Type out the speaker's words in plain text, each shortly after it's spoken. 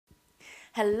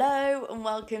Hello and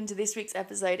welcome to this week's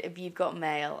episode of You've Got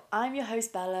Mail. I'm your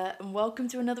host Bella and welcome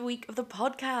to another week of the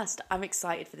podcast. I'm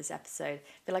excited for this episode.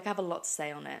 I feel like I have a lot to say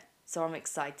on it, so I'm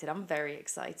excited. I'm very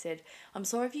excited. I'm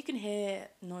sorry if you can hear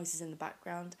noises in the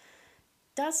background.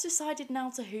 Dad's decided now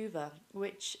to hoover,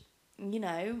 which,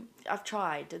 I've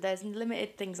tried. There's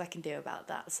limited things I can do about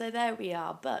that. So there we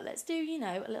are. But let's do,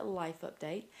 a little life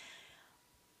update.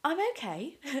 I'm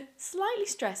okay. Slightly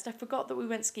stressed. I forgot that we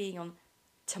went skiing on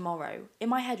tomorrow. In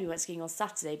my head, we went skiing on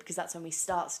Saturday because that's when we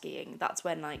start skiing. That's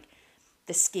when,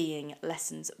 the skiing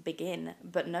lessons begin.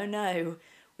 But no.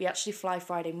 We actually fly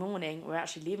Friday morning. We're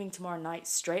actually leaving tomorrow night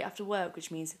straight after work,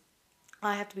 which means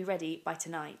I have to be ready by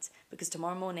tonight because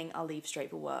tomorrow morning I'll leave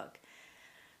straight for work,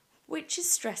 which is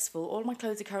stressful. All my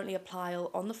clothes are currently a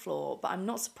pile on the floor, but I'm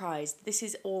not surprised. This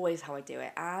is always how I do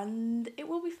it, and it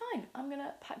will be fine. I'm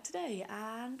gonna pack today,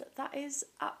 and that is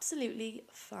absolutely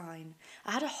fine.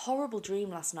 I had a horrible dream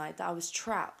last night that I was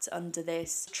trapped under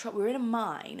this. We were in a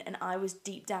mine, and I was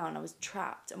deep down. I was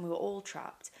trapped, and we were all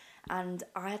trapped. And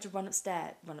I had to run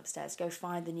upstairs, go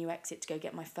find the new exit to go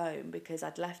get my phone because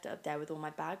I'd left it up there with all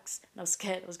my bags, and I was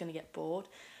scared I was going to get bored.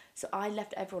 So I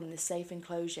left everyone in the safe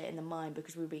enclosure in the mine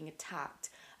because we were being attacked.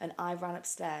 And I ran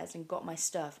upstairs and got my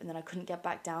stuff. And then I couldn't get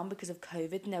back down because of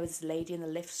COVID. And there was this lady in the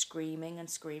lift screaming and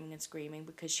screaming and screaming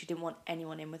because she didn't want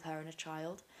anyone in with her and a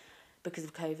child because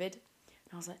of COVID.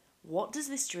 And I was like, what does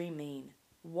this dream mean?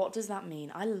 What does that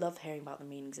mean? I love hearing about the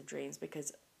meanings of dreams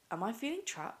because am I feeling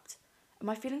trapped? Am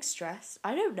I feeling stressed?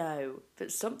 I don't know.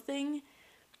 But something...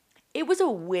 It was a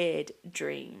weird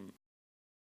dream.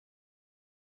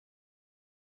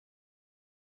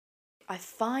 I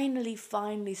finally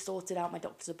sorted out my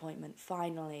doctor's appointment,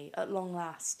 finally, at long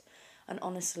last. And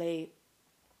honestly,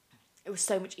 it was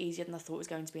so much easier than I thought it was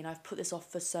going to be, and I've put this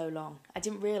off for so long. I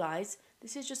didn't realise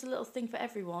this is just a little thing for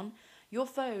everyone. Your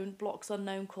phone blocks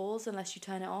unknown calls unless you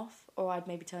turn it off, or I'd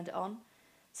maybe turned it on.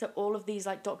 So all of these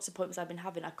doctor's appointments I've been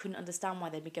having, I couldn't understand why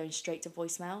they'd be going straight to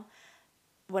voicemail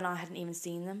when I hadn't even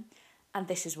seen them. And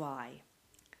this is why.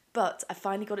 But I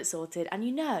finally got it sorted, and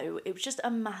it was just a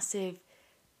massive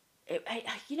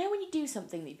when you do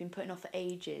something that you've been putting off for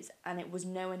ages and it was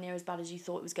nowhere near as bad as you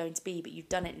thought it was going to be, but you've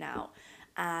done it now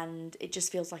and it just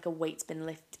feels like a weight's been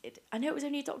lifted. I know it was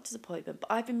only a doctor's appointment,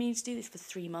 but I've been meaning to do this for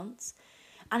 3 months.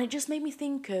 And it just made me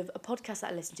think of a podcast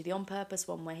that I listened to, the On Purpose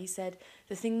one, where he said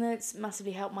the thing that's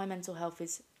massively helped my mental health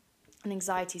is, and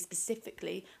anxiety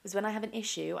specifically, was when I have an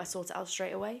issue, I sort it out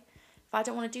straight away. If I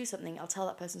don't want to do something, I'll tell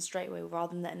that person straight away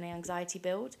rather than letting the anxiety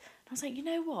build. And I was like, you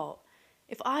know what?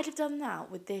 If I'd have done that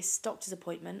with this doctor's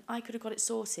appointment, I could have got it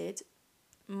sorted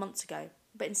months ago.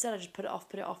 But instead I just put it off.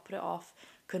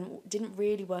 Didn't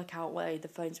really work out why the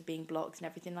phones were being blocked and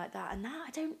everything like that. And that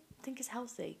I don't think is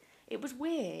healthy. It was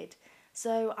weird.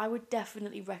 So I would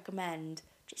definitely recommend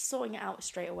just sorting it out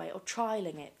straight away or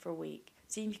trialling it for a week.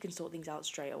 Seeing if you can sort things out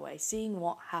straight away. Seeing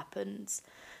what happens.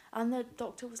 And the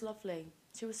doctor was lovely.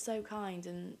 She was so kind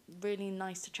and really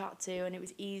nice to chat to, and it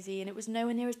was easy and it was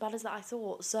nowhere near as bad as that I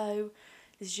thought. So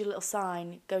this is your little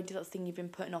sign. Go and do that thing you've been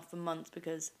putting off for months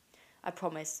because I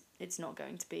promise it's not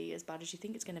going to be as bad as you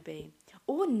think it's going to be.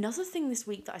 Oh, another thing this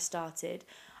week that I started,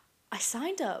 I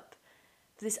signed up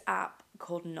for this app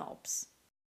called Knobs.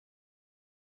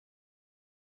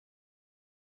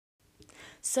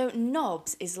 So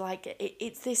Knobs is I think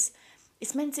it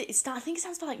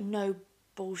stands for no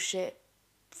bullshit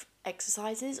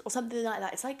exercises or something like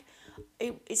that.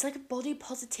 It's like a body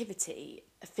positivity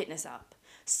fitness app.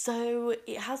 So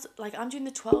it has I'm doing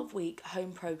the 12-week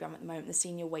home program at the moment, the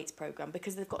senior weights program,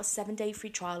 because they've got a 7-day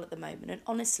free trial at the moment, and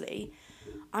honestly,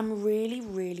 I'm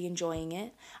really enjoying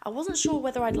it. I wasn't sure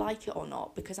whether I'd like it or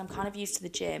not because I'm kind of used to the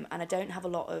gym and I don't have a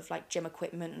lot of gym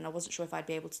equipment, and I wasn't sure if I'd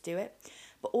be able to do it.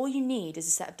 But all you need is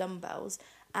a set of dumbbells,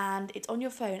 and it's on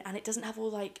your phone, and it doesn't have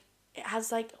all it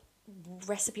has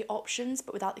recipe options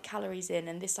but without the calories in,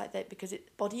 and this that, because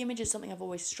body image is something I've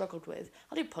always struggled with.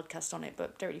 I'll do a podcast on it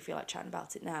but don't really feel like chatting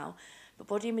about it now. But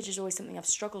body image is always something I've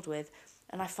struggled with,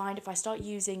 and I find if I start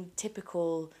using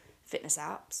typical fitness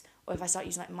apps or if I start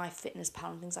using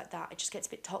MyFitnessPal and things like that, it just gets a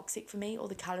bit toxic for me. All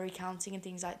the calorie counting and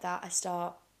things like that, I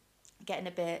start getting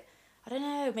a bit, I don't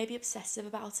know, maybe obsessive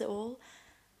about it all.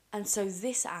 And so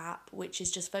this app, which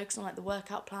is just focused on the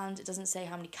workout plans, it doesn't say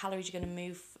how many calories you're going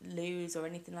to lose or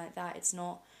anything like that. It's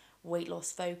not weight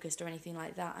loss focused or anything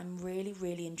like that. I'm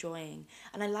really enjoying.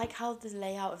 And I like how the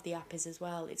layout of the app is as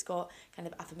well. It's got kind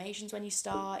of affirmations when you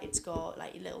start. It's got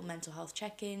little mental health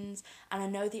check-ins. And I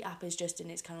know the app is just in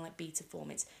its kind of beta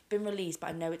form. It's been released,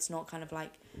 but I know it's not kind of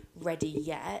ready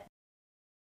yet.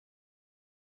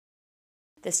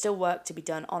 There's still work to be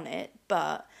done on it,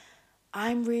 but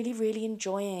I'm really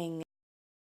enjoying.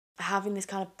 having this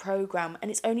kind of program, and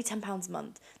it's only £10 a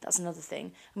month. That's another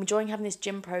thing. I'm enjoying having this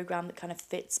gym program that kind of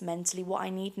fits mentally what I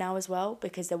need now as well,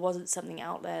 because there wasn't something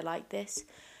out there like this.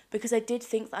 Because I did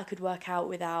think that I could work out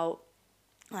without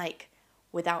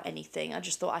anything. I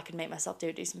just thought I could make myself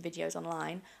do some videos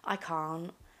online. I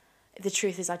can't. The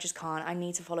truth is I just can't. I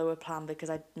need to follow a plan because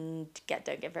I don't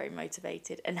get very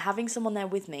motivated. And having someone there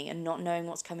with me and not knowing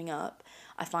what's coming up,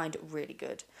 I find really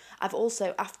good. I've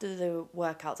also, after the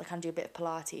workouts, I kind of do a bit of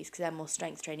Pilates because they're more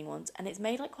strength training ones. And it's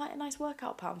made like quite a nice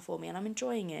workout pattern for me and I'm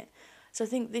enjoying it. So I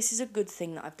think this is a good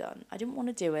thing that I've done. I didn't want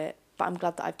to do it, but I'm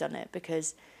glad that I've done it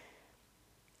because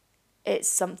it's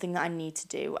something that I need to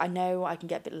do. I know I can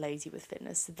get a bit lazy with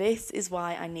fitness. This is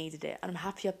why I needed it. And I'm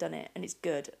happy I've done it and it's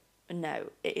good. No,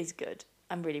 it is good.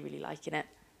 I'm really, really liking it.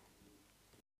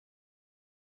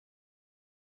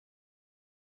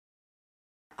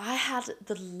 I had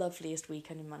the loveliest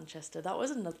weekend in Manchester. That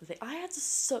was another thing. I had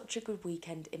such a good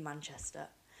weekend in Manchester.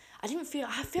 I feel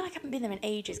like I haven't been there in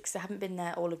ages because I haven't been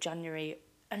there all of January.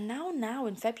 And now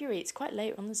in February, it's quite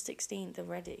late, on the 16th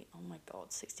already. Oh my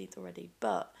God, 16th already.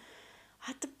 But I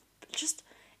had to just,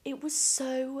 it was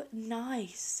so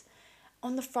nice.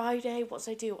 On the Friday, what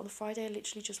did I do? On the Friday, I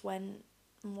literally just went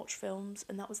and watched films,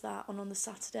 and that was that. And on the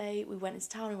Saturday, we went into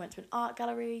town, we went to an art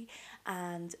gallery,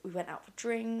 and we went out for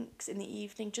drinks in the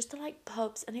evening, just to like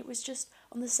pubs. And it was just,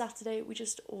 on the Saturday, we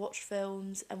just watched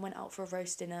films and went out for a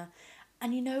roast dinner.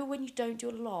 And you know, when you don't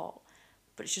do a lot,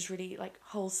 but it's just really like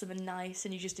wholesome and nice,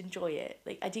 and you just enjoy it.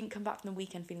 Like, I didn't come back from the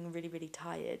weekend feeling really, really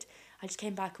tired. I just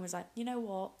came back and was like, you know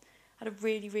what? I had a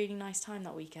really, really nice time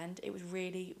that weekend. It was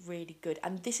really, really good.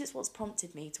 And this is what's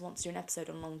prompted me to want to do an episode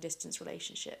on long distance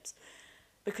relationships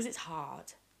because it's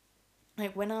hard.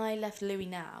 Like, when I left Louis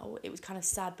now, it was kind of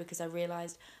sad because I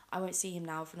realised I won't see him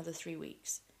now for another 3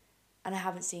 weeks. And I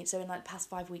haven't seen, so in like the past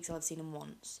 5 weeks I'll have seen him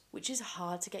once, which is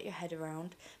hard to get your head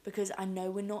around because I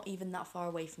know we're not even that far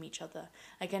away from each other.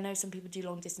 Like, I know some people do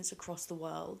long distance across the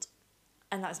world,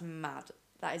 and that's mad.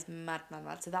 That is mad, mad,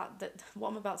 mad. So that what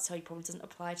I'm about to tell you probably doesn't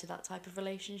apply to that type of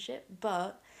relationship,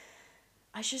 but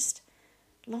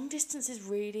long distance is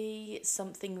really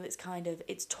something that's kind of,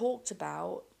 it's talked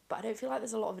about, but I don't feel like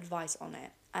there's a lot of advice on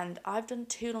it. And I've done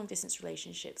 2 long distance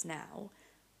relationships now.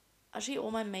 Actually, all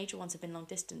my major ones have been long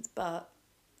distance, but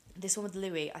this one with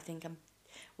Louis, I think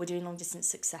we're doing long distance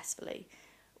successfully.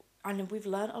 And we've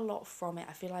learned a lot from it,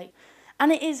 I feel like.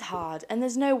 And it is hard, and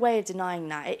there's no way of denying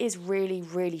that. It is really,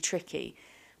 really tricky.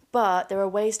 But there are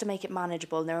ways to make it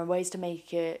manageable, and there are ways to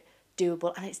make it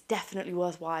doable, and it's definitely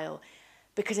worthwhile.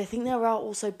 Because I think there are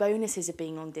also bonuses of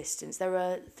being long distance. There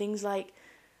are things like,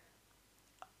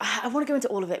 I want to go into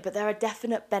all of it, but there are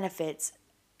definite benefits.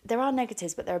 There are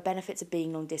negatives, but there are benefits of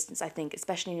being long distance, I think,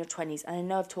 especially in your 20s. And I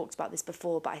know I've talked about this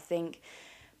before, but I think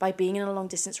by being in a long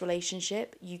distance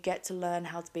relationship, you get to learn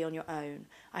how to be on your own.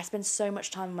 I spend so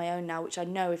much time on my own now, which I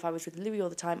know if I was with Louis all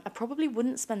the time, I probably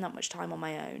wouldn't spend that much time on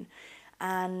my own.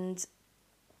 And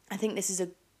I think this is a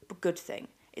good thing.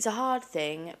 It's a hard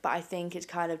thing, but I think it's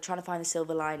kind of trying to find the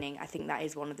silver lining. I think that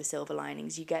is one of the silver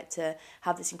linings. You get to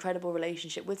have this incredible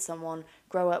relationship with someone,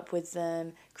 grow up with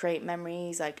them, create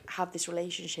memories, like have this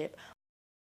relationship,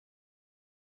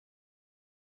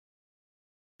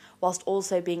 whilst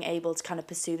also being able to kind of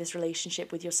pursue this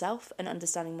relationship with yourself and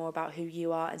understanding more about who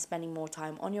you are and spending more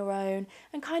time on your own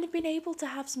and kind of being able to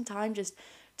have some time just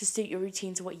to suit your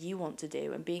routine to what you want to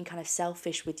do and being kind of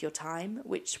selfish with your time,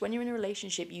 which when you're in a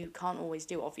relationship you can't always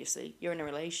do, obviously. You're in a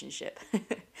relationship.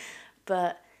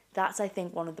 But that's, I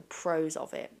think, one of the pros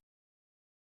of it.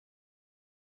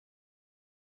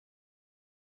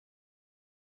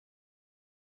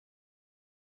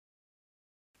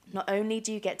 Not only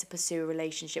do you get to pursue a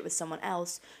relationship with someone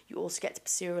else, you also get to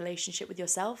pursue a relationship with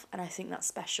yourself, and I think that's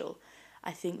special.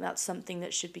 I think that's something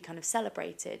that should be kind of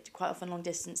celebrated. Quite often long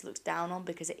distance looks down on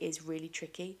because it is really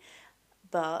tricky,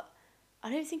 but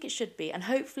I don't think it should be. And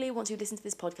hopefully once you listen to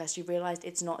this podcast, you've realised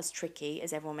it's not as tricky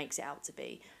as everyone makes it out to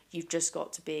be. You've just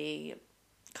got to be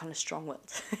kind of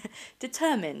strong-willed.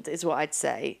 Determined is what I'd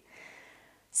say.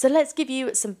 So let's give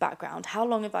you some background. How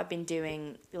long have I been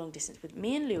doing long distance? With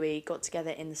me and Louis got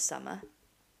together in the summer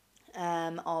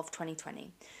of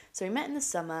 2020. So we met in the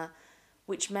summer,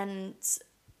 which meant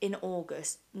in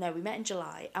August, no, we met in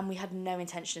July, and we had no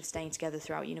intention of staying together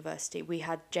throughout university. We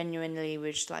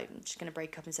were just like, I'm just going to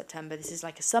break up in September. This is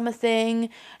like a summer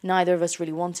thing. Neither of us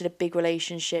really wanted a big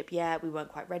relationship yet. We weren't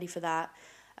quite ready for that.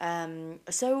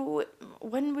 So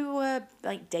when we were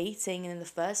like dating and in the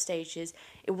first stages,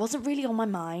 it wasn't really on my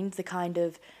mind, the kind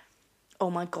of,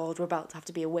 oh my God, we're about to have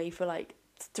to be away for like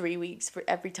 3 weeks for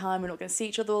every time. We're not going to see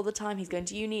each other all the time. He's going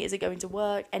to uni. Is it going to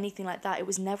work? Anything like that. It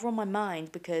was never on my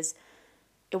mind because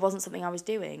it wasn't something I was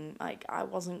doing. Like,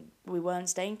 we weren't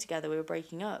staying together, we were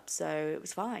breaking up, so it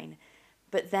was fine.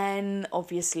 But then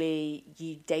obviously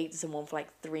you date someone for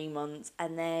like 3 months,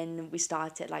 and then we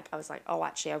started, like, I was like, oh,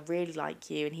 actually, I really like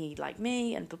you, and he liked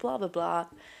me, and blah, blah, blah, blah.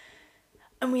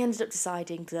 And we ended up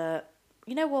deciding that,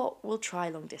 you know what, we'll try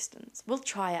long distance. We'll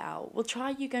try it out. We'll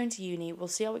try you going to uni. We'll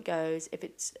see how it goes. If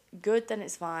it's good, then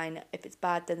it's fine. If it's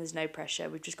bad, then there's no pressure.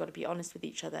 We've just got to be honest with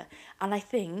each other. And I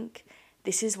think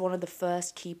this is one of the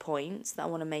first key points that I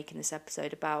want to make in this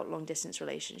episode about long distance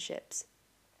relationships.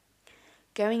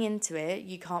 Going into it,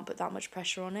 you can't put that much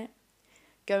pressure on it.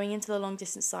 Going into the long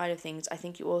distance side of things, I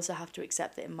think you also have to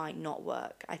accept that it might not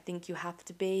work. I think you have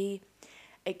to be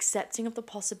accepting of the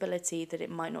possibility that it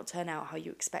might not turn out how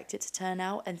you expect it to turn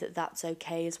out, and that that's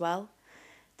okay as well.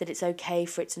 That it's okay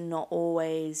for it to not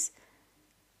always,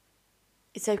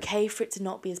 it's okay for it to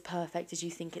not be as perfect as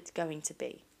you think it's going to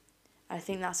be. I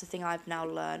think that's the thing I've now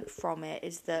learned from it,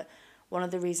 is that one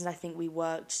of the reasons I think we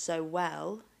worked so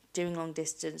well doing long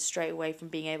distance straight away from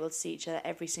being able to see each other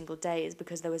every single day is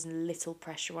because there was little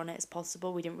pressure on it as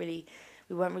possible. We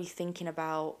weren't really thinking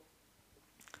about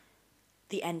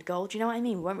the end goal. Do you know what I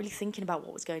mean? We weren't really thinking about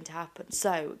what was going to happen.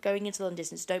 So going into long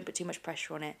distance, don't put too much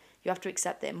pressure on it. You have to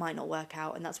accept that it might not work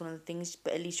out, and that's one of the things,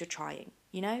 but at least you're trying,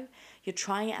 you know? You're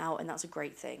trying it out, and that's a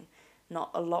great thing.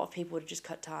 Not a lot of people would have just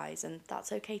cut ties, and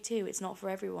that's okay too. It's not for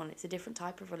everyone. It's a different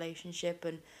type of relationship,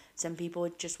 and some people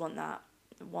would just want that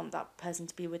person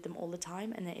to be with them all the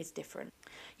time, and it is different.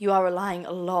 You are relying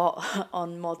a lot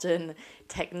on modern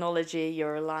technology,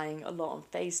 you're relying a lot on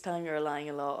FaceTime, you're relying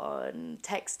a lot on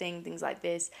texting, things like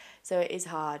this, so it is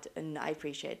hard, and I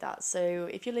appreciate that. So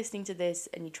if you're listening to this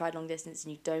and you tried long distance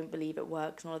and you don't believe it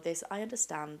works and all of this, I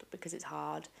understand, because it's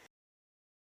hard.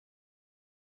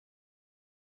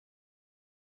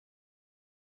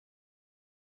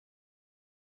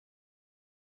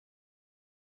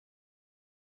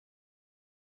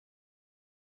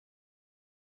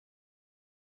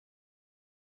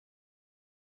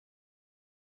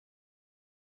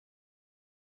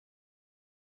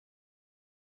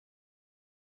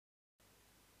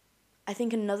 I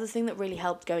think another thing that really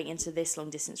helped going into this long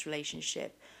distance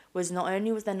relationship was not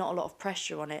only was there not a lot of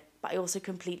pressure on it, but I also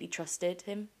completely trusted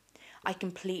him. I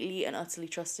completely and utterly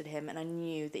trusted him, and I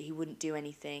knew that he wouldn't do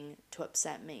anything to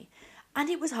upset me. And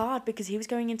it was hard because he was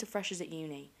going into freshers at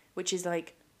uni, which is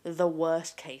like the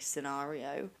worst case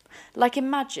scenario. Like,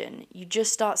 imagine you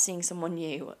just start seeing someone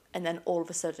new, and then all of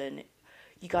a sudden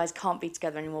you guys can't be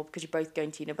together anymore because you're both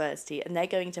going to university, and they're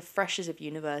going to freshers of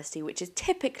university, which is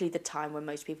typically the time when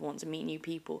most people want to meet new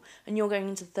people, and you're going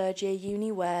into third year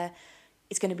uni where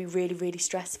it's going to be really, really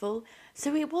stressful.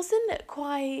 So it wasn't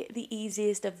quite the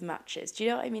easiest of matches. Do you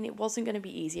know what I mean? It wasn't going to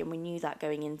be easy, and we knew that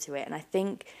going into it. And I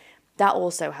think that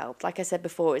also helped. Like I said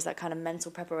before, it's that kind of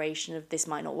mental preparation of this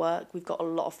might not work. We've got a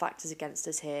lot of factors against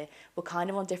us here. We're kind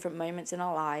of on different moments in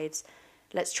our lives.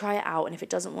 Let's try it out. And if it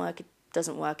doesn't work, it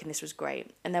doesn't work. And this was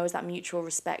great. And there was that mutual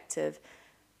respect of,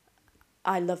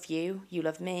 I love you, you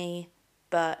love me,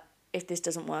 but if this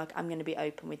doesn't work, I'm going to be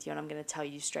open with you and I'm going to tell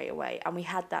you straight away. And we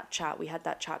had that chat. We had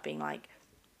that chat being like,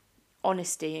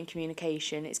 honesty and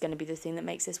communication is going to be the thing that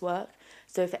makes this work.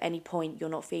 So if at any point you're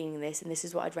not feeling this, and this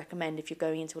is what I'd recommend if you're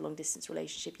going into a long distance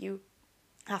relationship, you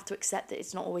have to accept that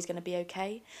it's not always going to be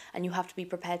okay, and you have to be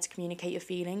prepared to communicate your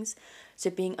feelings. So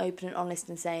being open and honest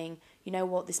and saying, you know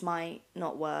what, this might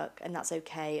not work and that's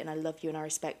okay, and I love you and I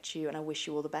respect you and I wish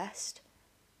you all the best,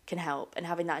 can help. And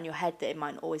having that in your head that it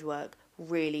might not always work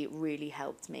really, really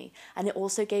helped me. And it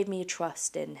also gave me a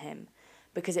trust in him,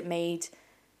 because it made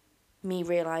me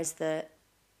realise that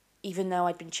even though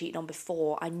I'd been cheated on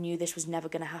before, I knew this was never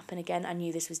going to happen again. I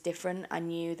knew this was different. I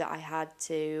knew that I had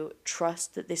to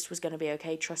trust that this was going to be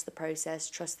okay, trust the process,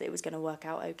 trust that it was going to work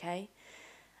out okay.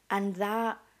 And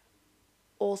that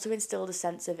also instilled a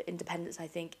sense of independence, I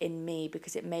think, in me,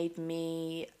 because it made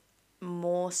me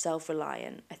more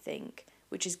self-reliant, I think,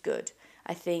 which is good.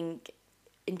 I think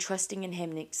in trusting in him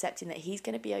and accepting that he's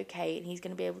going to be okay and he's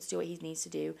going to be able to do what he needs to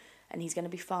do and he's going to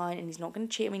be fine and he's not going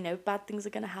to cheat me, no bad things are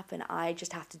going to happen. I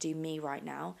just have to do me right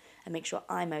now and make sure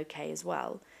I'm okay as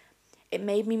well. It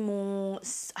made me more,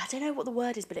 I don't know what the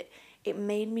word is, but it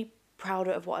made me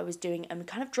prouder of what I was doing, and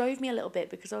kind of drove me a little bit,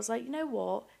 because I was like, you know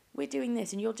what, we're doing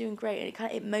this and you're doing great,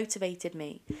 and it motivated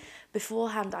me.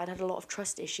 Beforehand, I'd had a lot of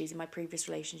trust issues in my previous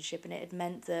relationship, and it had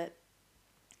meant that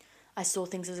I saw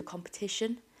things as a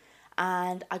competition,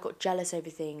 and I got jealous over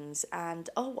things, and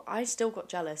I still got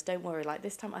jealous, don't worry, like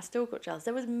this time I still got jealous.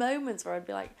 There was moments where I'd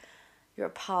be like, you're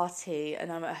at a party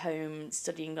and I'm at home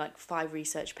studying like 5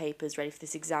 research papers ready for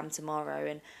this exam tomorrow,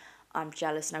 and I'm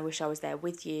jealous and I wish I was there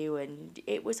with you, and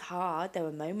it was hard. There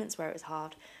were moments where it was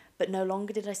hard, But no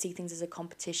longer did I see things as a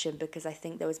competition, because I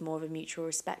think there was more of a mutual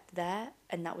respect there,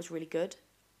 and that was really good.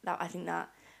 I think that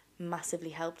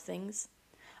massively helped things.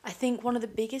 I think one of the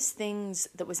biggest things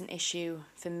that was an issue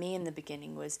for me in the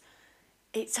beginning was,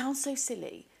 it sounds so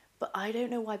silly, but I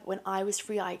don't know why, but when I was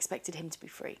free, I expected him to be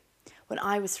free. When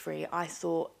I was free, I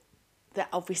thought that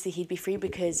obviously he'd be free,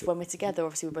 because when we're together,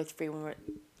 obviously we're both free when we're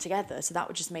together, so that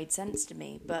would just made sense to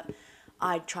me. But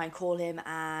I'd try and call him,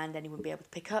 and then he wouldn't be able to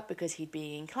pick up because he'd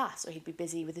be in class, or he'd be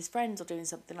busy with his friends or doing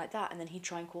something like that, and then he'd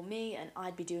try and call me, and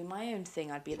I'd be doing my own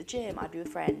thing. I'd be at the gym, I'd be with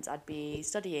friends, I'd be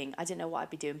studying. I didn't know what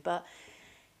I'd be doing, but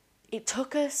it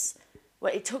took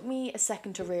me a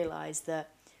second to realise that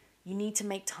you need to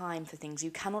make time for things. You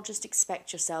cannot just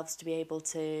expect yourselves to be able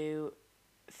to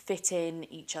fit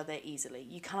in each other easily.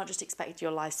 You cannot just expect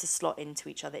your lives to slot into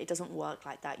each other. It doesn't work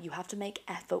like that. You have to make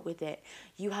effort with it.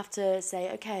 You have to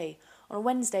say, okay, on a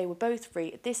Wednesday, we're both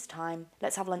free at this time.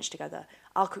 Let's have lunch together.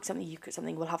 I'll cook something, you cook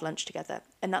something, we'll have lunch together.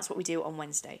 And that's what we do on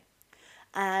Wednesday.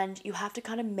 And you have to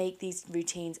kind of make these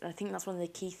routines. And I think that's one of the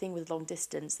key things with long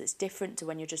distance that's different to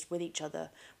when you're just with each other.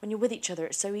 When you're with each other,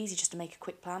 it's so easy just to make a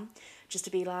quick plan. Just to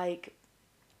be like,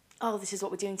 oh, this is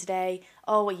what we're doing today.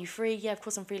 Oh, are you free? Yeah, of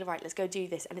course I'm free. Right, let's go do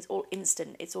this. And it's all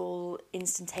instant. It's all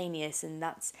instantaneous, and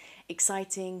that's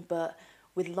exciting. But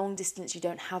with long distance, you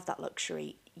don't have that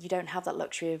luxury. You don't have that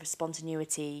luxury of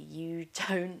spontaneity. You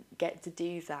don't get to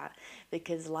do that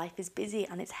because life is busy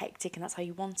and it's hectic, and that's how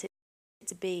you want it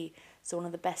to be. So one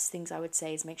of the best things I would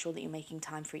say is make sure that you're making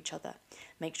time for each other.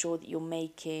 Make sure that you're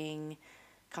making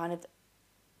kind of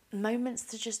moments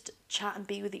to just chat and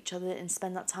be with each other and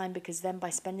spend that time, because then by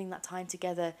spending that time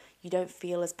together, you don't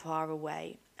feel as far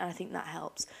away. And I think that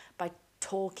helps. By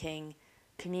talking,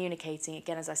 communicating,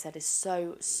 again, as I said, is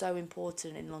so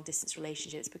important in long distance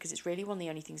relationships, because it's really one of the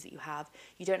only things that you have.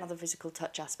 You don't have the physical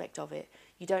touch aspect of it.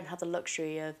 You don't have the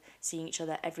luxury of seeing each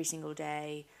other every single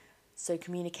day. So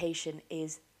communication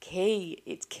is key.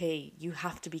 It's key. You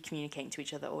have to be communicating to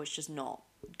each other, or it's just not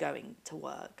going to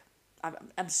work.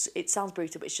 It sounds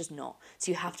brutal, but it's just not.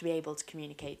 So you have to be able to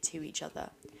communicate to each other.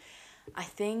 I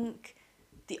think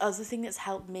the other thing that's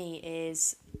helped me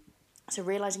is, so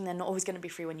realising they're not always going to be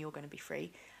free when you're going to be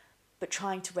free, but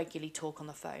trying to regularly talk on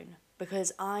the phone.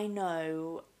 Because I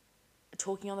know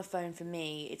talking on the phone, for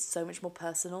me, it's so much more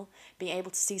personal. Being able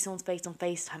to see someone's face on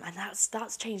FaceTime, and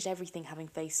that's changed everything, having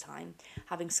FaceTime,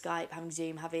 having Skype, having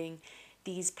Zoom, having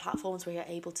these platforms where you're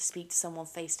able to speak to someone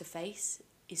face to face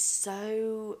is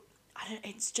so,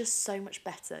 it's just so much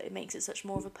better. It makes it such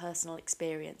more of a personal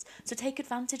experience. So take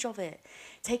advantage of it.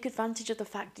 Take advantage of the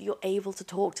fact that you're able to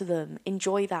talk to them.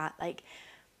 Enjoy that,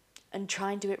 and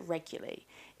try and do it regularly.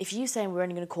 If you say we're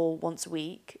only going to call once a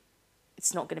week,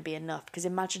 it's not going to be enough, because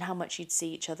imagine how much you'd see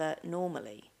each other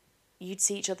normally. You'd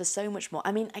see each other so much more.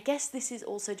 I mean, I guess this is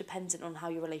also dependent on how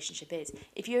your relationship is.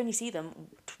 If you only see them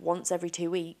once every 2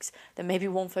 weeks, then maybe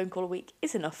one phone call a week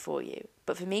is enough for you.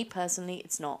 But for me personally,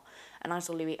 it's not. And I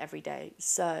saw Louis every day.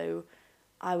 So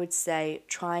I would say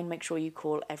try and make sure you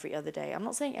call every other day. I'm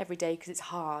not saying every day because it's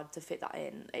hard to fit that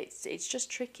in. It's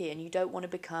just tricky, and you don't want to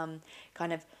become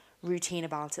kind of routine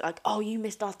about it, like, oh, you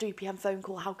missed our 3 p.m. phone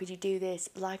call, how could you do this?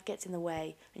 Life gets in the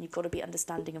way, and you've got to be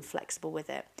understanding and flexible with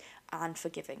it, and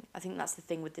forgiving. I think that's the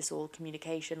thing with this all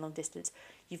communication, long distance.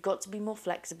 You've got to be more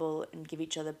flexible and give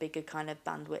each other bigger kind of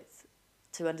bandwidth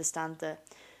to understand that,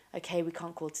 okay, we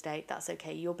can't call today, that's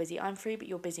okay, you're busy, I'm free, but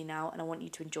you're busy now, and I want you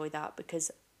to enjoy that, because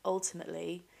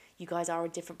ultimately you guys are in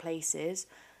different places,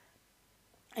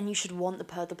 and you should want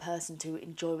the other person to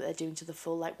enjoy what they're doing to the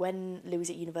full. Like when Louis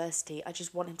at university, I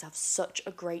just want him to have such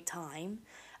a great time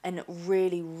and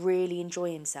really, really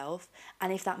enjoy himself.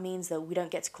 And if that means that we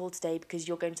don't get to call today because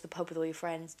you're going to the pub with all your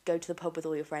friends, go to the pub with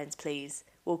all your friends, please.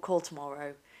 We'll call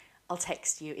tomorrow. I'll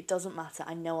text you. It doesn't matter.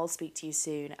 I know I'll speak to you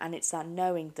soon. And it's that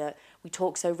knowing that we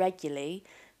talk so regularly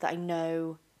that I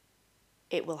know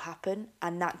it will happen,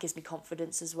 and that gives me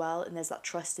confidence as well, and there's that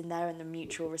trust in there and the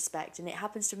mutual respect. And it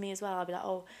happens to me as well. I'll be like,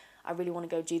 oh, I really want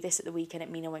to go do this at the weekend,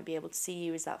 it means I won't be able to see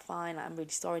you, is that fine? I'm really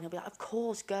sorry. And he'll be like, of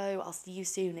course, go, I'll see you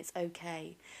soon, it's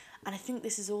okay. And I think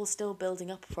this is all still building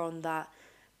up from that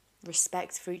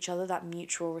respect for each other, that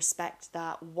mutual respect,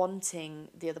 that wanting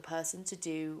the other person to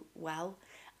do well.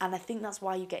 And I think that's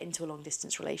why you get into a long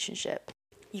distance relationship.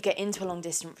 You get into a long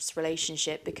distance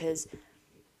relationship because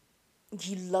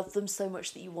you love them so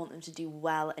much that you want them to do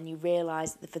well, and you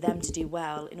realise that for them to do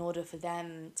well, in order for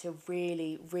them to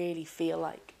really, really feel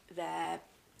like they're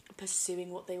pursuing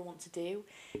what they want to do,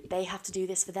 they have to do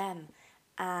this for them.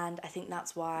 And I think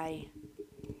that's why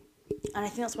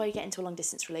you get into a long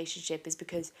distance relationship, is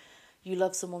because You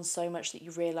love someone so much that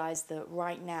you realise that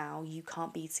right now you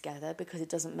can't be together because it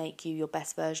doesn't make you your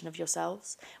best version of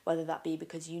yourselves, whether that be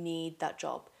because you need that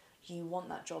job. You want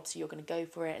that job, so you're going to go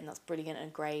for it, and that's brilliant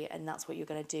and great, and that's what you're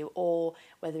going to do. Or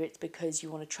whether it's because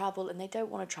you want to travel and they don't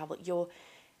want to travel. You're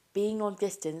being long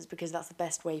distance because that's the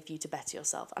best way for you to better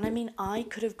yourself. And I mean, I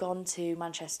could have gone to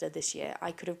Manchester this year.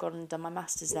 I could have gone and done my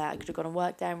masters there. I could have gone and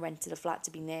worked there and rented a flat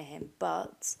to be near him.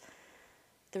 But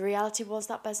the reality was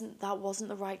that wasn't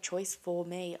the right choice for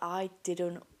me. I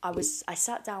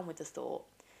sat down with the thought,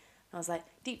 and I was like,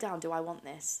 deep down, do I want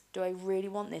this? Do I really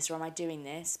want this, or am I doing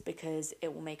this because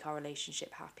it will make our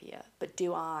relationship happier? But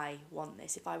do I want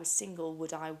this? If I was single,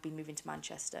 would I be moving to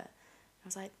Manchester? I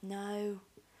was like, no,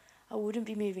 I wouldn't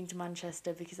be moving to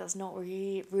Manchester because that's not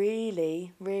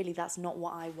really, that's not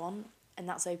what I want. And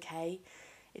that's okay.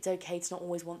 It's okay to not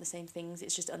always want the same things.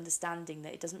 It's just understanding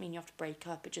that it doesn't mean you have to break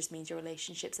up. It just means your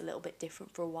relationship's a little bit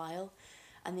different for a while.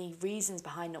 And the reasons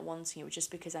behind not wanting it were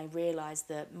just because I realised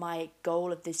that my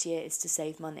goal of this year is to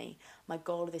save money. My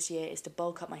goal of this year is to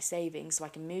bulk up my savings so I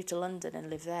can move to London and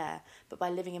live there. But by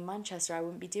living in Manchester, I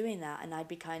wouldn't be doing that. And I'd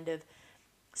be kind of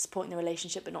supporting the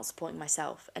relationship but not supporting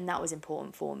myself. And that was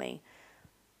important for me.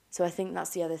 So I think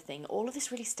that's the other thing. All of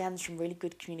this really stems from really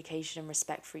good communication and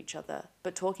respect for each other.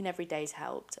 But talking every day's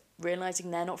helped.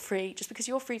 Realising they're not free. Just because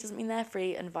you're free doesn't mean they're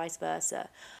free, and vice versa.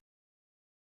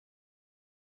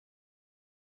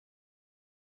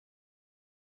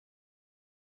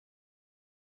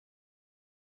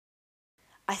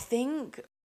 I think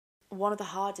one of the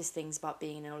hardest things about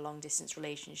being in a long distance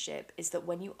relationship is that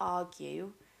when you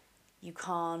argue, you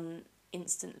can't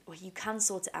you can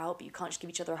sort it out, but you can't just give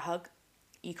each other a hug.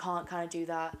 You can't kind of do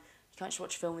that. You can't just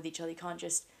watch a film with each other. You can't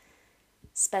just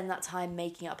spend that time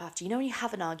making it up after. You know when you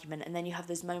have an argument and then you have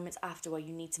those moments after where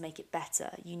you need to make it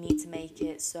better. You need to make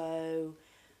it so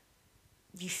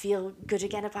you feel good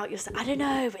again about yourself. I don't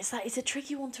know, but it's a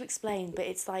tricky one to explain, but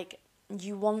it's like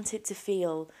you want it to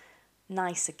feel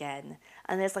nice again.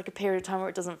 And there's like a period of time where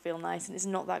it doesn't feel nice and it's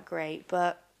not that great,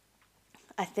 but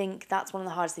I think that's one of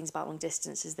the hardest things about long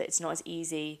distance is that it's not as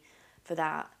easy for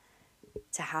that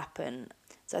to happen.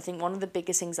 So I think one of the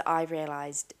biggest things that I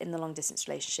realised in the long distance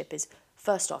relationship is,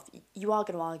 first off, you are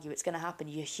going to argue. It's going to happen.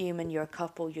 You're human. You're a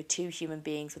couple. You're two human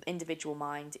beings with individual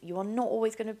minds. You are not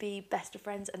always going to be best of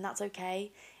friends, and that's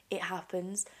okay. It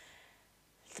happens.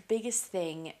 The biggest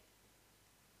thing,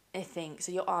 I think,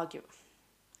 so you're arguing.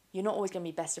 You're not always going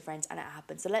to be best of friends, and it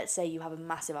happens. So let's say you have a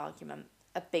massive argument,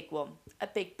 a big one, a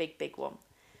big one.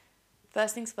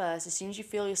 First things first, as soon as you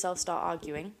feel yourself start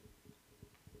arguing,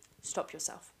 stop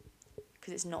yourself.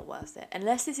 Because it's not worth it.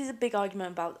 Unless this is a big argument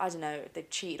about, I don't know, if they've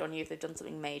cheated on you, if they've done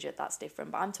something major, that's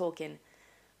different. But I'm talking,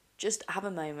 just have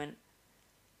a moment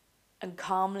and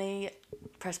calmly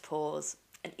press pause.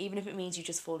 And even if it means you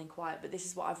just falling quiet, but this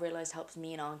is what I've realised helps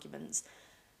me in arguments.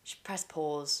 Just press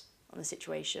pause on the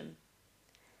situation.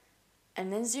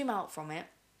 And then zoom out from it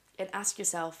and ask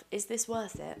yourself, is this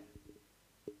worth it?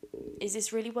 Is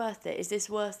this really worth it? Is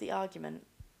this worth the argument?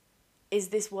 Is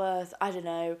this worth, I don't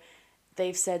know,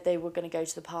 they've said they were going to go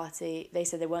to the party. They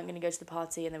said they weren't going to go to the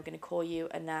party and they were going to call you,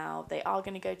 and now they are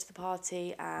going to go to the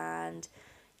party, and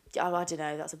I don't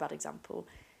know, that's a bad example.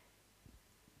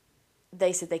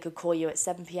 They said they could call you at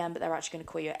 7 p.m, but they're actually going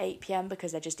to call you at 8 p.m.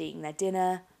 because they're just eating their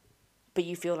dinner. But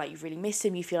you feel like you've really missed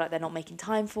them. You feel like they're not making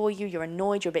time for you. You're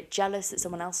annoyed. You're a bit jealous that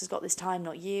someone else has got this time,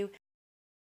 not you.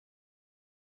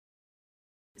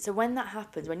 So when that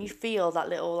happens, when you feel that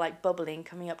little like bubbling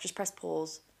coming up, just press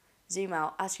pause, zoom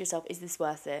out, ask yourself, is this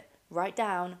worth it? Write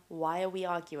down, why are we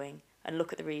arguing? And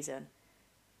look at the reason.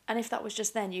 And if that was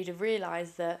just then, you'd have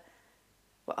realised that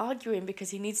we're arguing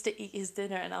because he needs to eat his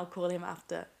dinner and I'll call him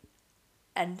after.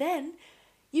 And then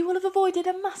you will have avoided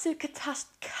a massive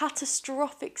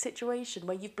catastrophic situation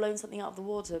where you've blown something out of the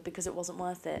water because it wasn't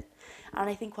worth it. And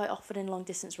I think quite often in long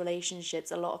distance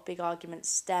relationships, a lot of big arguments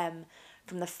stem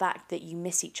from the fact that you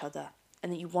miss each other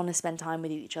and that you want to spend time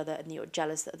with each other and that you're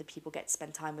jealous that other people get to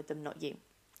spend time with them, not you.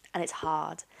 And it's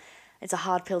hard. It's a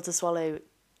hard pill to swallow,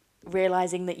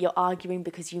 realising that you're arguing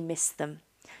because you miss them.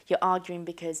 You're arguing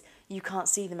because you can't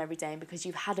see them every day and because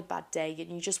you've had a bad day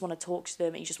and you just want to talk to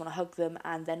them and you just want to hug them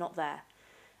and they're not there.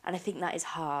 And I think that is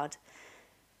hard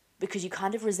because you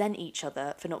kind of resent each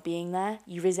other for not being there.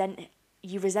 You resent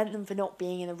them for not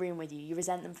being in the room with you. You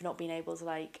resent them for not being able to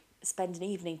like spend an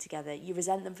evening together. You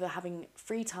resent them for having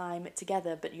free time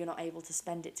together but you're not able to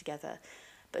spend it together.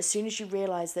 But as soon as you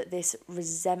realise that this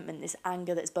resentment, this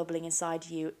anger that's bubbling inside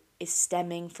you is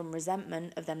stemming from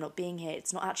resentment of them not being here,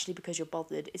 it's not actually because you're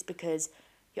bothered, it's because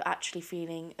you're actually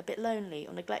feeling a bit lonely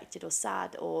or neglected or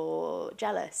sad or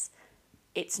jealous.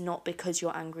 It's not because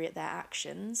you're angry at their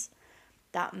actions.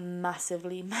 that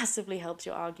massively, massively helps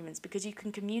your arguments because you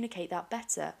can communicate that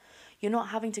better. You're not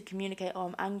having to communicate, oh,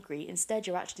 I'm angry. Instead,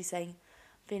 you're actually saying,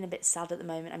 I'm feeling a bit sad at the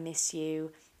moment, I miss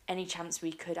you. Any chance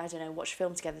we could, I don't know, watch a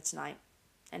film together tonight?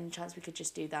 Any chance we could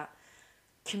just do that?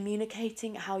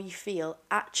 Communicating how you feel,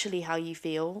 actually how you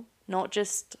feel, not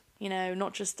just,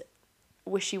 not just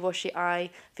wishy-washy, I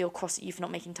feel cross at you for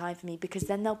not making time for me, because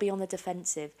then they'll be on the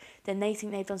defensive. Then they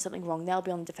think they've done something wrong, they'll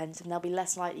be on the defensive, and they'll be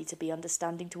less likely to be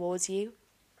understanding towards you.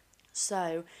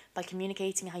 So by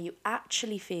communicating how you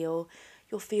actually feel,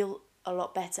 you'll feel a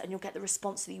lot better and you'll get the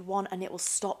response that you want, and it will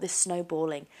stop this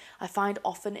snowballing. I find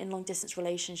often in long distance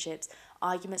relationships,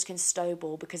 arguments can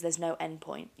snowball because there's no end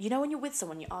point. When you're with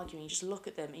someone, you're arguing, you just look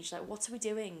at them and you're just like, what are we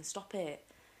doing? Stop it.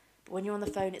 But when you're on the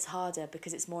phone, it's harder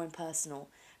because it's more impersonal,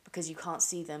 because you can't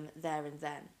see them there and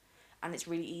then. And it's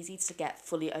really easy to get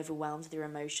fully overwhelmed with your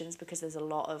emotions because there's a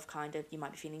lot of you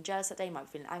might be feeling jealous that day, you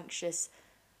might be feeling anxious.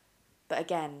 But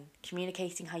again,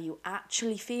 communicating how you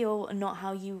actually feel and not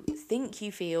how you think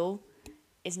you feel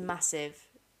is massive.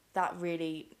 That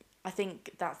really, I think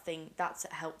that's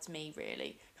helped me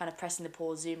really. Kind of pressing the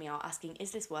pause, zooming out, asking,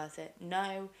 is this worth it?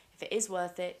 No. If it is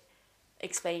worth it,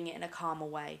 explaining it in a calmer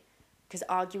way. Because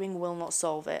arguing will not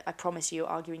solve it. I promise you,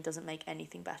 arguing doesn't make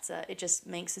anything better. It just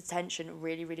makes the tension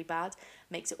really, really bad.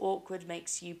 Makes it awkward,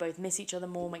 makes you both miss each other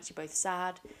more, makes you both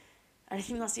sad. And I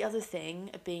think that's the other thing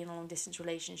of being in a long distance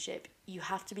relationship. You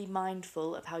have to be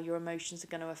mindful of how your emotions are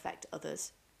going to affect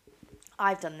others.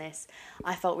 I've done this.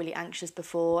 I felt really anxious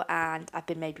before, and I've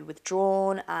been maybe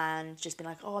withdrawn and just been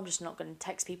like, oh, I'm just not going to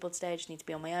text people today. I just need to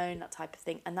be on my own, that type of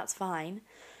thing. And that's fine.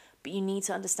 But you need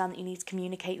to understand that you need to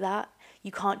communicate that.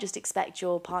 You can't just expect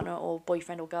your partner or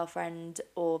boyfriend or girlfriend,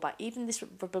 but even this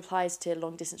applies to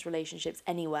long distance relationships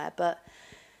anywhere, but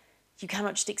you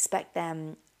cannot just expect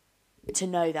them to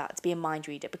know that, to be a mind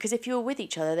reader. Because if you were with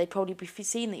each other, they'd probably be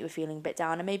seeing that you were feeling a bit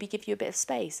down and maybe give you a bit of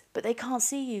space. But they can't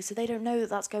see you, so they don't know that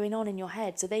that's going on in your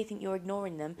head. So they think you're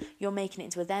ignoring them, you're making it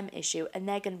into a them issue, and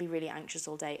they're going to be really anxious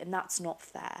all day. And that's not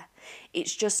fair.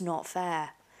 It's just not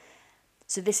fair.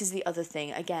 So this is the other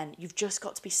thing. Again, you've just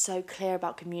got to be so clear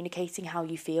about communicating how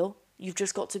you feel. You've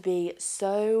just got to be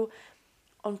so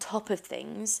on top of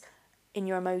things in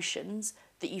your emotions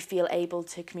that you feel able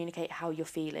to communicate how you're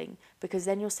feeling, because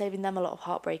then you're saving them a lot of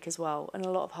heartbreak as well, and a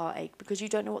lot of heartache, because you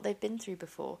don't know what they've been through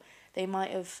before. They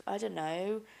might have, I don't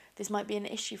know, this might be an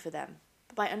issue for them.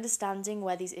 But by understanding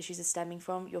where these issues are stemming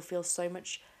from, you'll feel so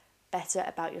much better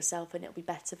about yourself, and it'll be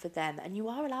better for them. And you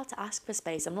are allowed to ask for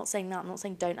space. I'm not saying that. I'm not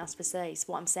saying don't ask for space.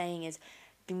 What I'm saying is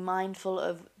be mindful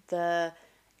of the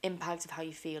impact of how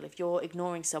you feel. If you're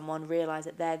ignoring someone, realise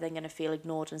that they're then going to feel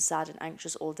ignored and sad and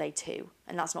anxious all day too.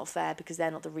 And that's not fair, because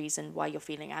they're not the reason why you're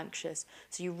feeling anxious.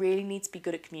 So you really need to be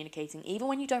good at communicating, even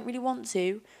when you don't really want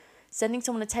to. Sending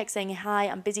someone a text saying, hi,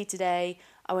 I'm busy today,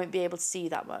 I won't be able to see you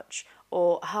that much.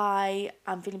 Or, hi,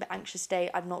 I'm feeling a bit anxious today,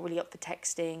 I'm not really up for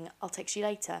texting, I'll text you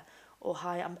later. Or,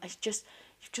 hi, you've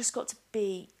just got to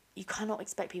be, you cannot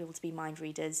expect people to be mind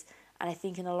readers. And I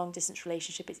think in a long distance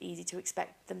relationship, it's easy to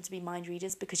expect them to be mind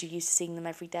readers because you're used to seeing them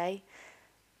every day,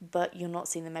 but you're not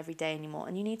seeing them every day anymore.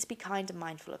 And you need to be kind and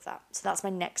mindful of that. So that's my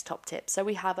next top tip. So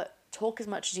we have talk as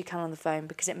much as you can on the phone,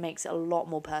 because it makes it a lot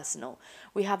more personal.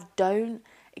 We have don't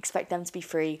expect them to be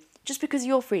free just because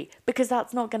you're free, because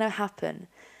that's not going to happen.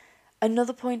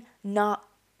 Another point, not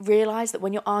realise that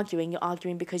when you're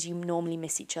arguing because you normally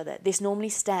miss each other. This normally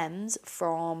stems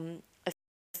from a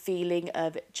feeling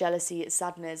of jealousy,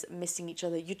 sadness, missing each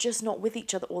other. You're just not with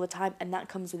each other all the time, and that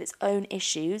comes with its own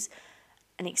issues.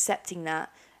 And accepting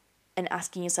that and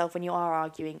asking yourself when you are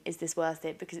arguing, is this worth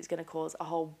it? Because it's going to cause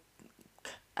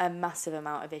a massive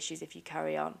amount of issues if you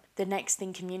carry on. The next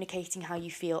thing, communicating how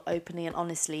you feel openly and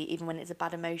honestly, even when it's a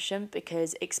bad emotion,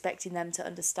 because expecting them to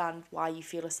understand why you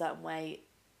feel a certain way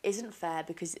isn't fair,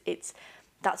 because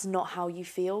that's not how you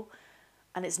feel,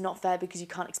 and it's not fair because you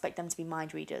can't expect them to be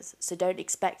mind readers. So don't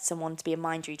expect someone to be a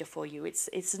mind reader for you.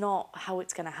 It's not how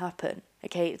it's going to happen,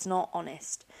 okay? It's not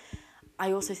honest.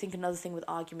 I also think another thing with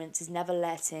arguments is never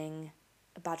letting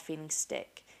a bad feeling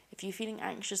stick. If you're feeling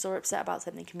anxious or upset about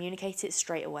something, communicate it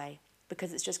straight away,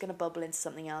 because it's just going to bubble into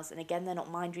something else. And again, they're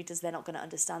not mind readers. They're not going to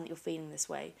understand that you're feeling this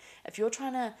way. If you're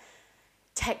trying to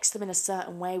text them in a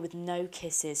certain way with no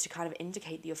kisses to kind of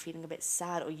indicate that you're feeling a bit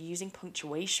sad, or using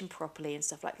punctuation properly and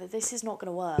stuff like that, this is not going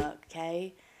to work,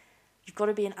 okay? You've got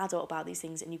to be an adult about these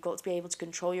things, and you've got to be able to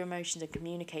control your emotions and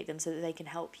communicate them so that they can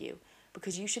help you,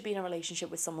 because you should be in a relationship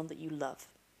with someone that you love,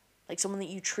 like someone that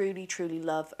you truly, truly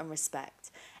love and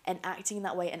respect. And acting in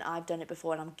that way, and I've done it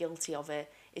before and I'm guilty of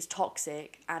it, is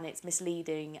toxic and it's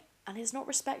misleading and it's not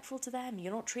respectful to them.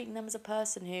 You're not treating them as a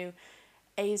person who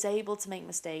is able to make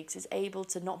mistakes, is able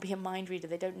to not be a mind reader.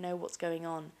 They don't know what's going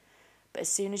on. But as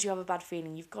soon as you have a bad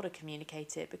feeling, you've got to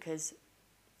communicate it, because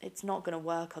it's not going to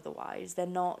work otherwise.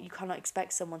 You cannot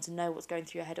expect someone to know what's going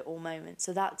through your head at all moments.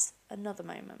 So that's another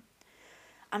moment.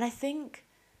 And I think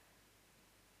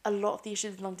a lot of the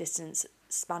issues with long distance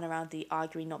span around the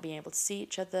arguing, not being able to see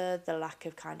each other, the lack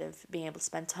of kind of being able to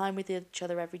spend time with each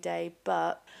other every day.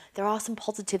 But there are some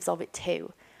positives of it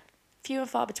too. Few and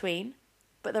far between,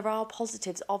 but there are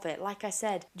positives of it. Like I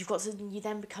said, you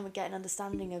then get an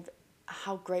understanding of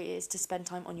how great it is to spend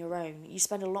time on your own. You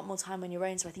spend a lot more time on your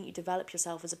own, so I think you develop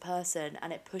yourself as a person,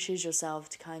 and it pushes yourself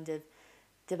to kind of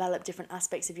develop different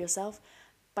aspects of yourself.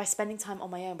 By spending time on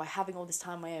my own, by having all this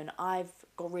time on my own, I've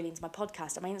got really into my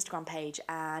podcast and my Instagram page,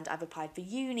 and I've applied for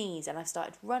unis, and I've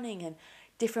started running, and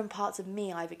different parts of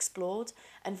me I've explored,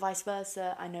 and vice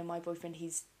versa. I know my boyfriend,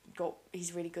 he's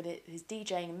really good at his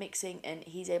DJing and mixing, and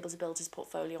he's able to build his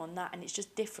portfolio on that, and it's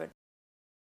just different.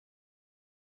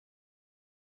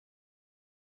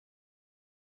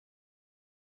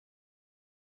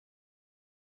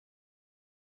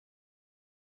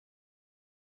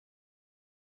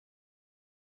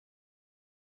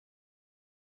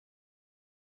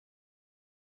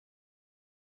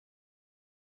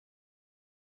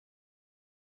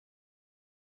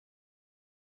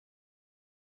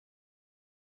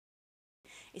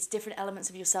 It's different elements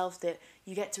of yourself that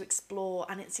you get to explore,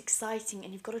 and it's exciting,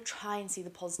 and you've got to try and see the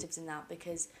positives in that,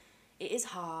 because it is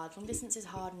hard. Long distance is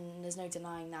hard, and there's no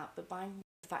denying that, but by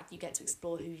the fact that you get to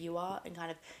explore who you are and kind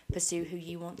of pursue who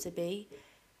you want to be,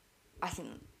 I think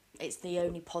it's the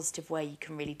only positive way you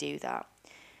can really do that.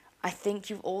 I think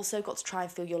you've also got to try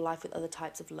and fill your life with other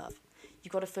types of love.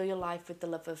 You've got to fill your life with the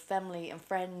love of family and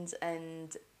friends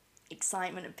and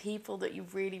excitement and people that you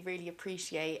really, really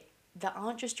appreciate, that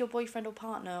aren't just your boyfriend or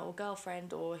partner or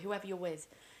girlfriend or whoever you're with.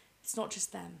 It's not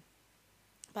just them.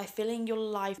 By filling your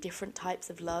life with different types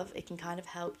of love, it can kind of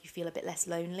help you feel a bit less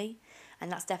lonely.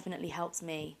 And that's definitely helped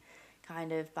me,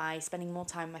 kind of by spending more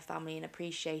time with my family and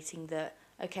appreciating that,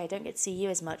 okay, I don't get to see you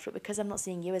as much, but because I'm not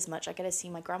seeing you as much, I get to see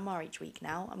my grandma each week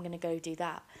now. I'm going to go do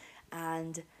that.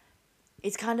 And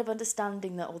it's kind of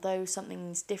understanding that although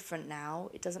something's different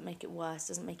now, it doesn't make it worse,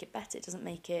 doesn't make it better, it doesn't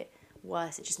make it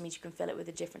worse, it just means you can fill it with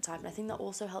a different type. And I think that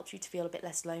also helps you to feel a bit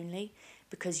less lonely,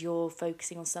 because you're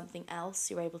focusing on something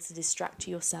else, you're able to distract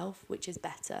yourself, which is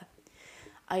better.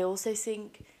 I also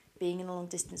think being in a long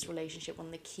distance relationship, one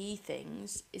of the key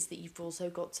things is that you've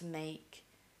also got to make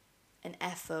an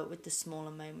effort with the smaller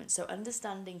moments. So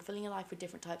understanding, filling your life with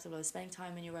different types of love, spending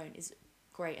time on your own is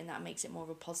great, and that makes it more of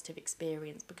a positive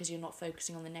experience because you're not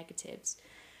focusing on the negatives.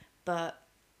 But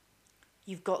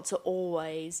you've got to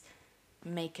always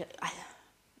make it,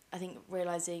 I think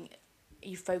realising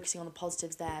you're focusing on the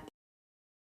positives there.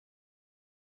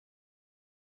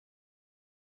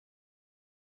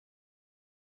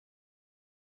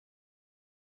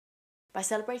 By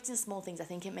celebrating the small things, I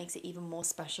think it makes it even more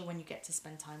special when you get to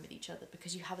spend time with each other,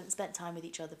 because you haven't spent time with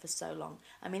each other for so long.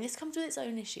 I mean, this comes with its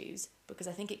own issues, because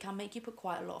I think it can make you put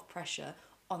quite a lot of pressure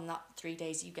on that 3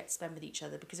 days you get to spend with each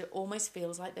other, because it almost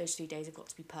feels like those 3 days have got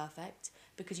to be perfect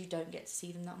because you don't get to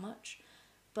see them that much.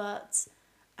 But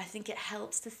I think it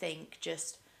helps to think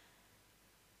just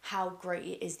how great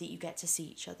it is that you get to see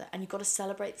each other, and you've got to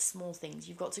celebrate the small things.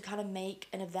 You've got to kind of make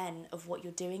an event of what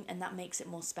you're doing, and that makes it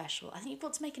more special. I think you've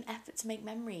got to make an effort to make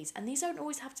memories, and these don't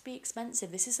always have to be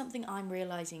expensive. This is something I'm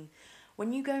realising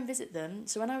when you go and visit them.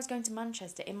 So when I was going to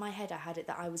Manchester, in my head I had it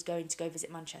that I was going to go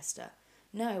visit Manchester.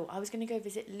 No, I was going to go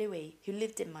visit Louis, who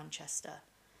lived in Manchester.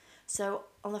 So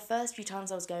on the first few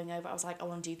times I was going over, I was like, I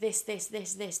want to do this.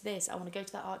 I want to go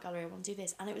to that art gallery. I want to do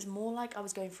this. And it was more like I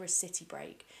was going for a city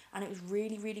break. And it was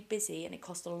really, really busy, and it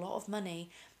cost a lot of money.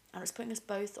 And it was putting us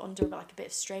both under like a bit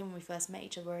of strain when we first met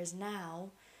each other. Whereas now,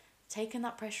 taking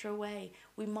that pressure away,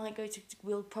 we'll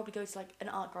probably go to like an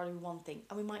art gallery, one thing.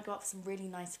 And we might go out for some really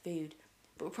nice food.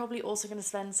 But we're probably also going to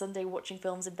spend Sunday watching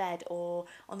films in bed, or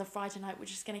on the Friday night we're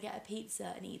just going to get a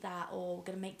pizza and eat that, or we're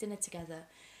going to make dinner together.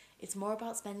 It's more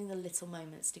about spending the little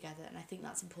moments together, and I think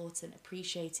that's important,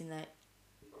 appreciating that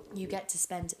you get to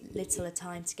spend littler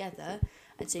time together,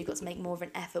 and so you've got to make more of an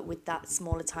effort with that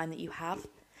smaller time that you have.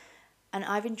 And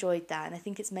I've enjoyed that, and I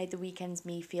think it's made the weekends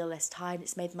me feel less tired,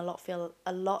 it's made them feel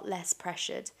a lot less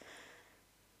pressured.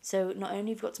 So not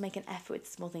only have you got to make an effort with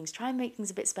small things, try and make things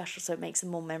a bit special so it makes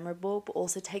them more memorable, but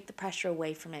also take the pressure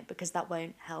away from it, because that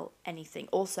won't help anything.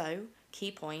 Also, key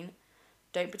point,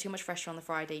 don't put too much pressure on the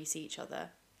Friday you see each other,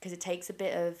 because it takes a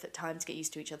bit of time to get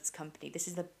used to each other's company. This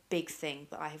is the big thing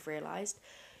that I have realised.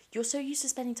 You're so used to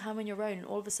spending time on your own, and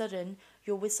all of a sudden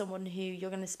you're with someone who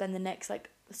you're going to spend the next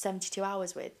 72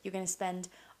 hours with. You're going to spend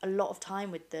a lot of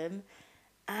time with them,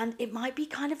 And it might be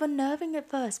kind of unnerving at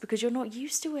first because you're not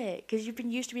used to it, because you've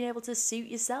been used to being able to suit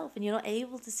yourself and you're not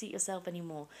able to suit yourself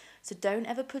anymore. So don't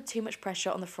ever put too much pressure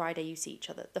on the Friday you see each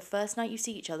other. The first night you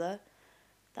see each other,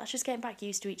 that's just getting back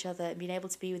used to each other and being able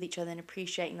to be with each other and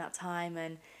appreciating that time.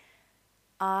 And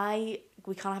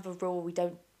we can't have a rule, we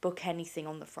don't book anything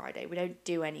on the Friday. We don't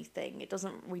do anything. It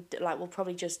doesn't, we'll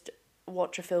probably just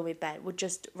watch a film in bed. We'll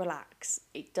just relax.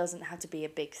 It doesn't have to be a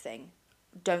big thing.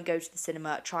 Don't go to the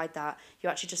cinema. I tried that. You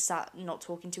actually just sat not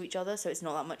talking to each other, so it's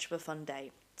not that much of a fun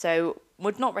date. So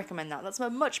would not recommend that. That's a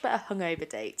much better hungover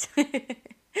date.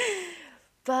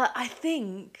 But I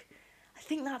think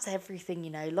that's everything,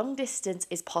 Long distance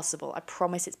is possible. I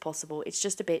promise it's possible. It's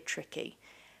just a bit tricky.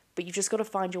 But you've just got to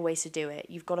find your ways to do it.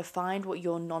 You've got to find what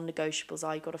your non-negotiables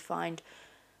are. You've got to find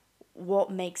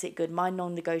what makes it good. My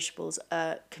non-negotiables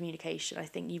are communication. I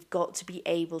think you've got to be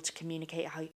able to communicate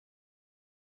how.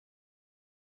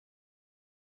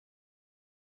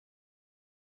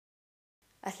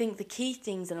 I think the key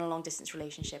things in a long distance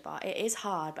relationship are, it is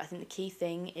hard, but I think the key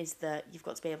thing is that you've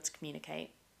got to be able to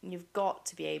communicate. You've got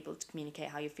to be able to communicate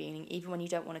how you're feeling, even when you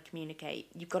don't want to communicate.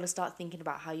 You've got to start thinking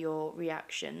about how your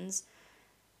reactions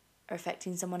are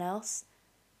affecting someone else,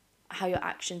 how your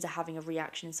actions are having a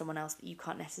reaction in someone else that you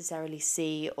can't necessarily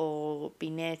see or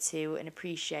be near to and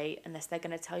appreciate unless they're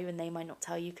going to tell you, and they might not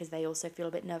tell you because they also feel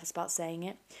a bit nervous about saying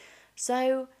it.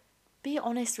 So be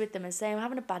honest with them and say, I'm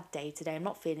having a bad day today, I'm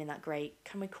not feeling that great,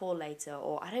 can we call later?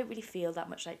 Or I don't really feel that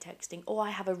much like texting, or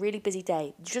I have a really busy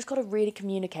day. You just got to really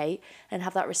communicate and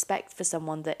have that respect for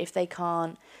someone, that if they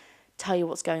can't tell you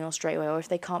what's going on straight away, or if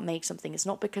they can't make something, it's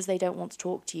not because they don't want to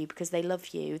talk to you, because they love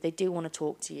you, they do want to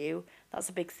talk to you. That's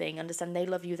a big thing. Understand, they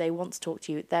love you, they want to talk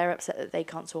to you. They're upset that they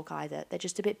can't talk either. They're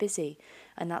just a bit busy,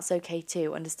 and that's okay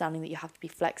too. Understanding that you have to be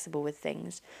flexible with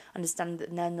things. Understand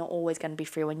that they're not always going to be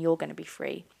free when you're going to be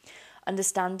free.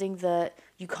 Understanding that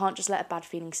you can't just let a bad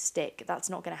feeling stick. That's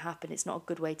not going to happen. It's not a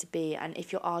good way to be. And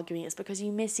if you're arguing, it's because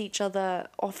you miss each other.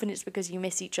 Often it's because you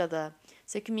miss each other.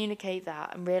 So communicate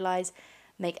that and realise,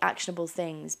 make actionable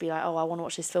things. Be like, oh, I want to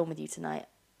watch this film with you tonight.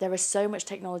 There is so much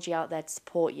technology out there to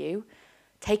support you.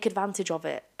 Take advantage of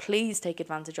it. Please take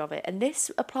advantage of it. And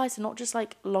this applies to not just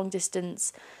like long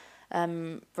distance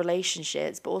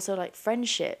relationships, but also like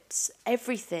friendships,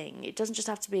 everything. It doesn't just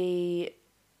have to be,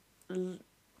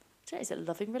 is it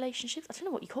loving relationships? I don't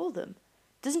know what you call them.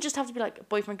 It doesn't just have to be like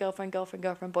boyfriend, girlfriend, girlfriend,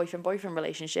 girlfriend, boyfriend, boyfriend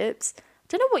relationships. I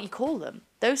don't know what you call them.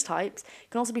 Those types. It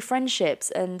can also be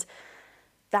friendships, and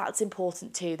that's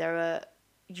important too.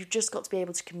 You've just got to be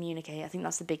able to communicate. I think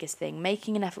that's the biggest thing.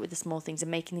 Making an effort with the small things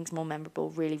and making things more memorable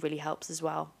really, really helps as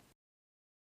well.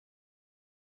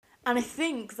 And I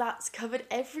think that's covered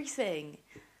everything.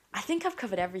 I think I've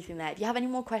covered everything there. If you have any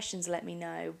more questions, let me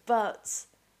know. But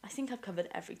I think I've covered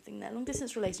everything there. Long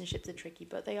distance relationships are tricky,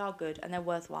 but they are good and they're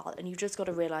worthwhile. And you've just got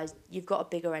to realise you've got a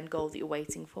bigger end goal that you're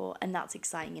waiting for, and that's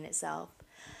exciting in itself.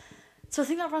 So I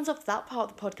think that rounds off that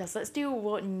part of the podcast. Let's do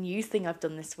what new thing I've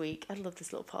done this week. I love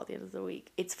this little part at the end of the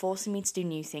week. It's forcing me to do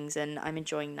new things, and I'm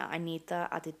enjoying that. I need that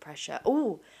added pressure.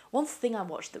 Oh, one thing I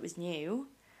watched that was new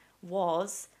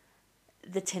was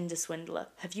The Tinder Swindler.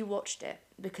 Have you watched it?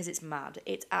 Because it's mad.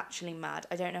 It's actually mad.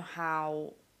 I don't know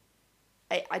how.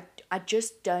 I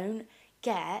just don't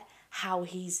get how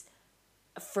he's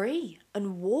free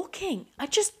and walking. I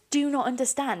just do not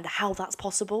understand how that's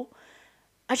possible.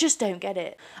 I just don't get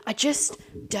it. I just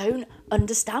don't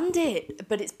understand it.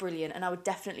 But it's brilliant, and I would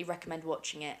definitely recommend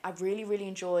watching it. I really, really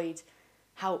enjoyed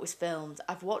how it was filmed.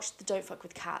 I've watched the Don't Fuck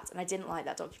With Cats, and I didn't like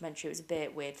that documentary. It was a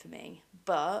bit weird for me.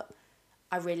 But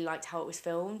I really liked how it was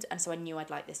filmed, and so I knew I'd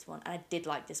like this one. And I did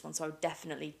like this one, so I would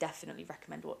definitely, definitely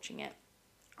recommend watching it.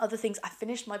 Other things, I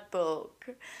finished my book,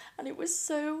 and it was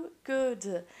so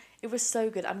good. It was so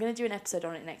good. I'm going to do an episode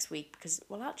on it next week because,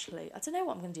 well, actually, I don't know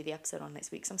what I'm going to do the episode on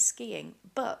next week because I'm skiing.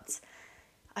 But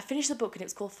I finished the book, and it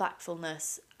was called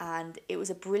Factfulness, and it was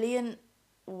a brilliant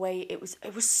way. It was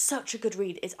such a good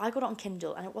read. I got it on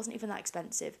Kindle, and it wasn't even that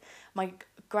expensive. My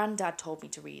granddad told me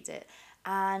to read it,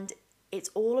 and it's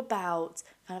all about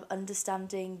kind of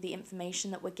understanding the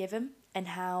information that we're given and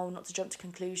how not to jump to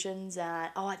conclusions. And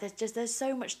there's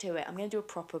so much to it. I'm going to do a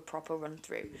proper run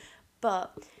through.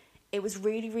 But it was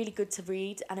really, really good to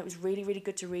read, and it was really, really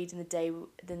good to read in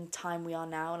the time we are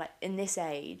now, like in this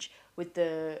age, with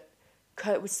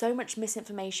so much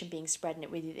misinformation being spread, and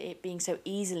with it being so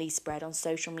easily spread on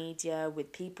social media,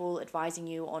 with people advising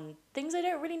you on things they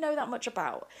don't really know that much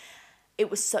about. It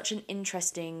was such an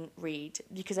interesting read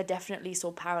because I definitely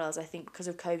saw parallels. I think because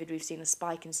of COVID, we've seen a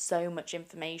spike in so much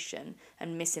information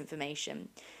and misinformation,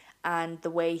 and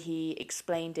the way he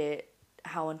explained it,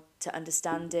 how to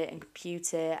understand it and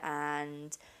compute it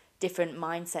and different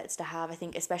mindsets to have. I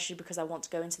think especially because I want to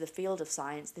go into the field of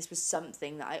science, this was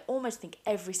something that I almost think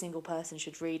every single person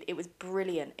should read. It was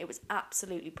brilliant. It was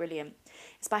absolutely brilliant.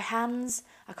 It's by Hans,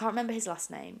 I can't remember his last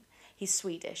name. He's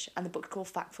Swedish, and the book's called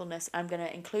Factfulness. I'm going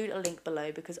to include a link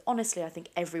below because honestly I think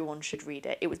everyone should read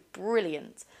it. It was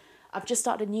brilliant. I've just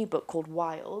started a new book called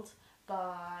Wild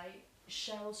by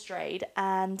Cheryl Strayed,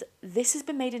 and this has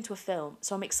been made into a film,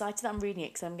 so I'm excited that I'm reading it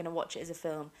because I'm going to watch it as a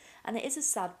film. And it is a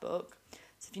sad book,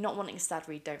 so if you're not wanting a sad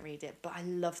read, don't read it, but I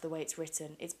love the way it's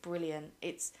written. It's brilliant.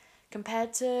 It's,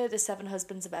 compared to The Seven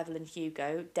Husbands of Evelyn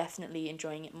Hugo, definitely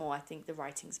enjoying it more. I think the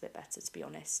writing's a bit better, to be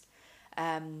honest.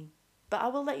 But I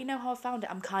will let you know how I found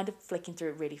it. I'm kind of flicking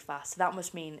through it really fast, so that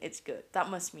must mean it's good.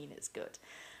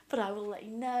 But I will let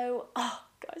you know. Oh,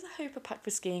 guys, I hope I pack for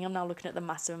skiing. I'm now looking at the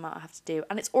massive amount I have to do,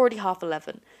 and it's already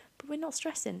 11:30, but we're not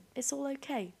stressing. It's all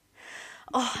okay.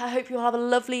 Oh, I hope you all have a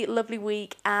lovely, lovely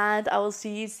week, and I will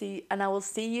see you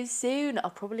soon. I'll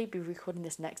probably be recording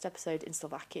this next episode in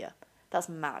Slovakia. That's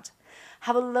mad.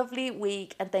 Have a lovely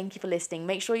week, and thank you for listening.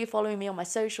 Make sure you're following me on my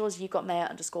socials,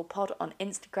 YouGotMaya_pod on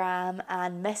Instagram,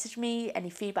 and message me any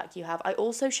feedback you have. I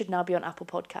also should now be on Apple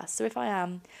Podcasts, so if I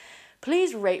am,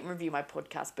 please rate and review my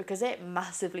podcast because it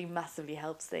massively, massively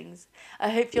helps things. I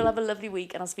hope you'll have a lovely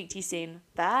week, and I'll speak to you soon.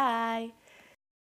 Bye.